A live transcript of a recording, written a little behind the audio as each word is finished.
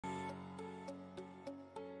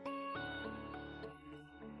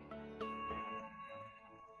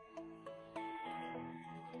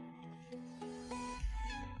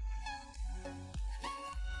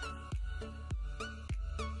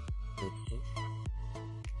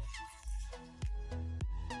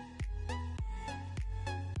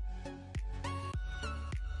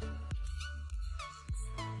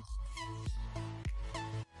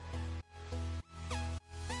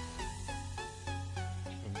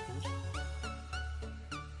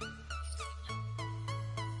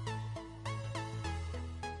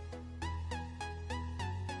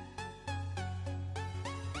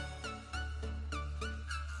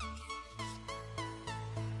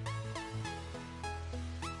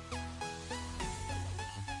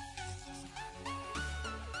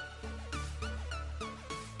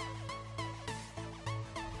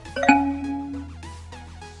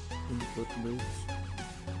Input bridge.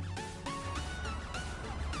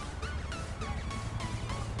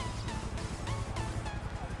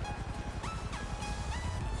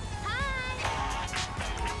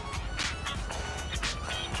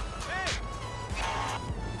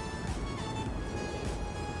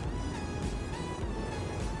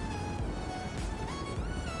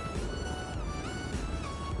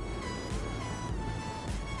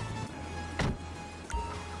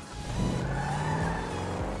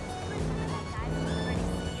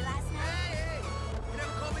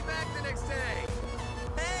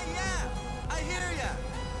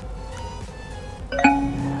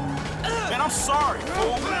 Man, I'm sorry,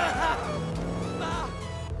 fool.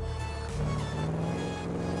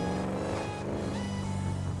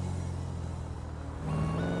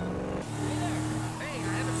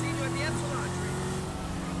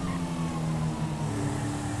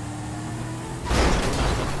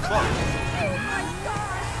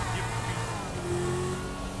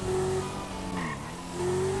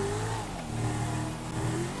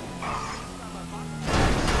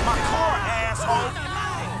 My car, asshole.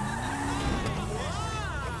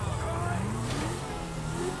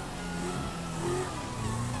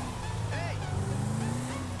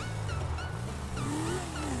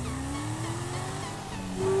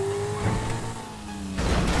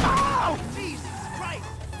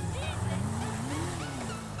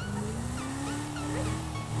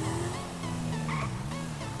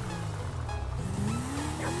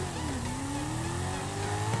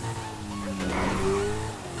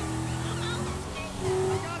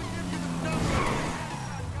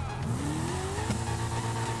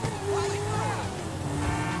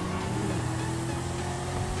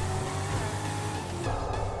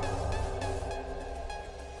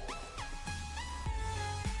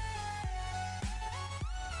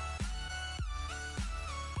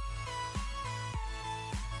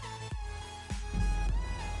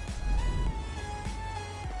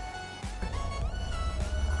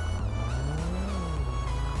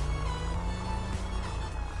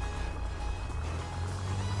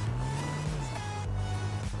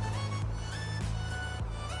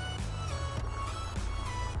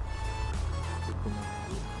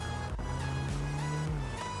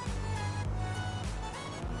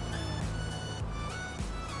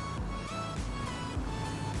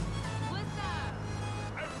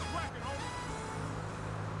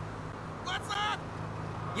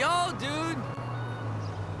 Yo, dude!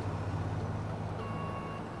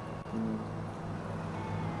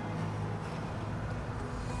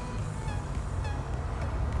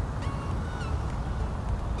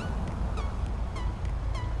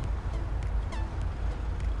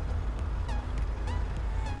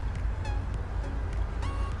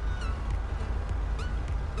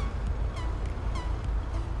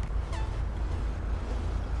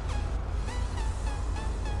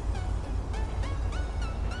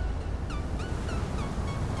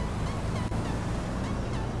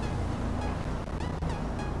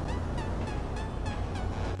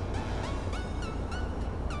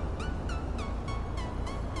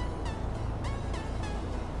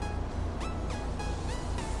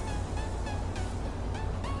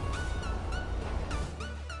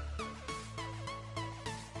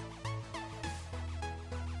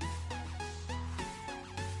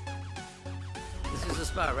 This is the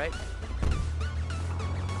spot, right?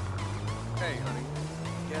 Hey, honey,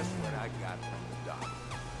 guess what I got from the doc?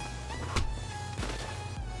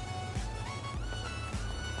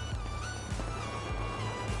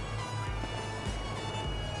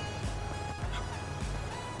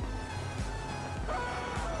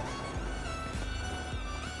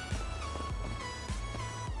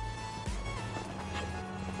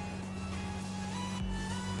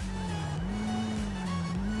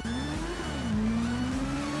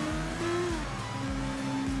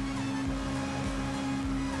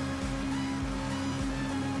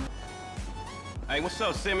 Hey, what's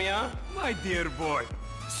up, Simeon? My dear boy,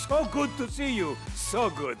 so good to see you. So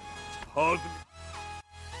good. Hold me.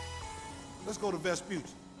 Let's go to Vespucci,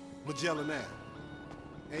 Magellan Ave.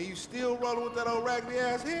 And you still rolling with that old raggedy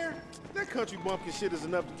ass hair? That country bumpkin shit is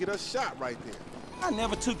enough to get us shot right there. I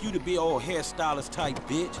never took you to be old hairstylist type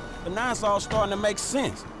bitch, but now it's all starting to make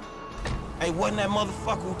sense. Hey, wasn't that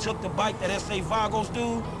motherfucker who took the bike, that S.A. Vagos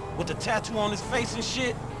dude, with the tattoo on his face and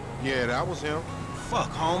shit? Yeah, that was him.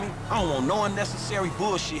 Fuck, homie. I don't want no unnecessary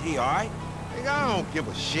bullshit here, all right? Nigga, I don't give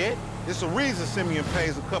a shit. It's a reason Simeon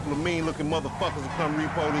pays a couple of mean-looking motherfuckers to come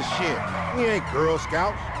repo this shit. We ain't Girl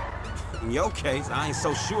Scouts. In your case, I ain't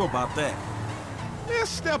so sure about that. Man,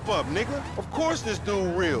 step up, nigga. Of course this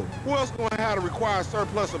dude real. Who else gonna have to require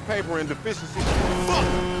surplus of paper and deficiency? Fuck!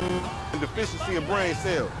 And deficiency of brain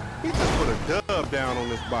cells. He just put a dub down on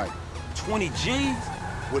this bike. 20 G's?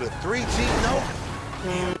 With a 3G note?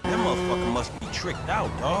 Damn, that motherfucker must be tricked out,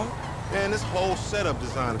 dog. Man, this whole setup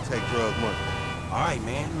designed to take drug money. All right,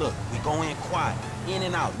 man, look, we go in quiet. In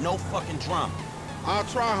and out, no fucking drama. I'll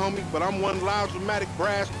try, homie, but I'm one loud, dramatic,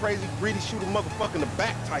 brass, crazy, greedy, shoot a motherfucker in the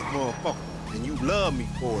back type motherfucker. And you love me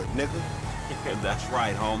for it, nigga. That's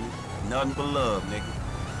right, homie. Nothing but love, nigga.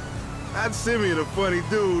 That Simeon a funny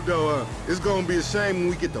dude, though. It's gonna be a shame when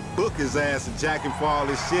we get to book his ass and jack him for all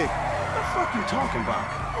this shit. What the fuck you talking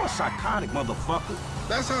about? You're a psychotic motherfucker.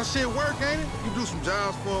 That's how shit work, ain't it? You do some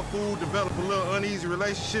jobs for a fool, develop a little uneasy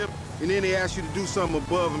relationship, and then they ask you to do something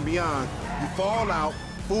above and beyond. You fall out,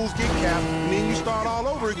 fools get capped, and then you start all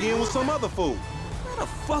over again with some other fool. Where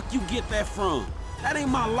the fuck you get that from? That ain't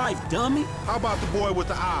my life, dummy. How about the boy with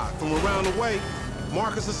the eye from around the way?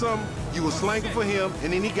 Marcus or something? You was slanking for him,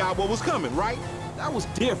 and then he got what was coming, right? That was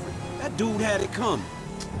different. That dude had it coming.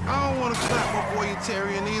 I don't want to slap my boy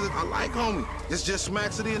Tyrion either. I like homie. It's just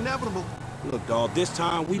smacks of the inevitable. Look, dawg, this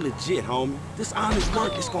time we legit, homie. This honest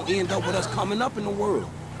work is gonna end up with us coming up in the world.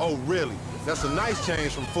 Oh, really? That's a nice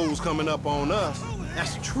change from fools coming up on us.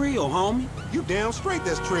 That's trio, homie. You damn straight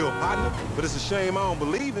that's trio, partner. But it's a shame I don't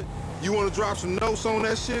believe it. You want to drop some notes on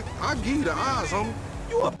that shit? I'll give you the odds, homie.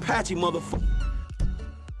 You a patchy motherfucker.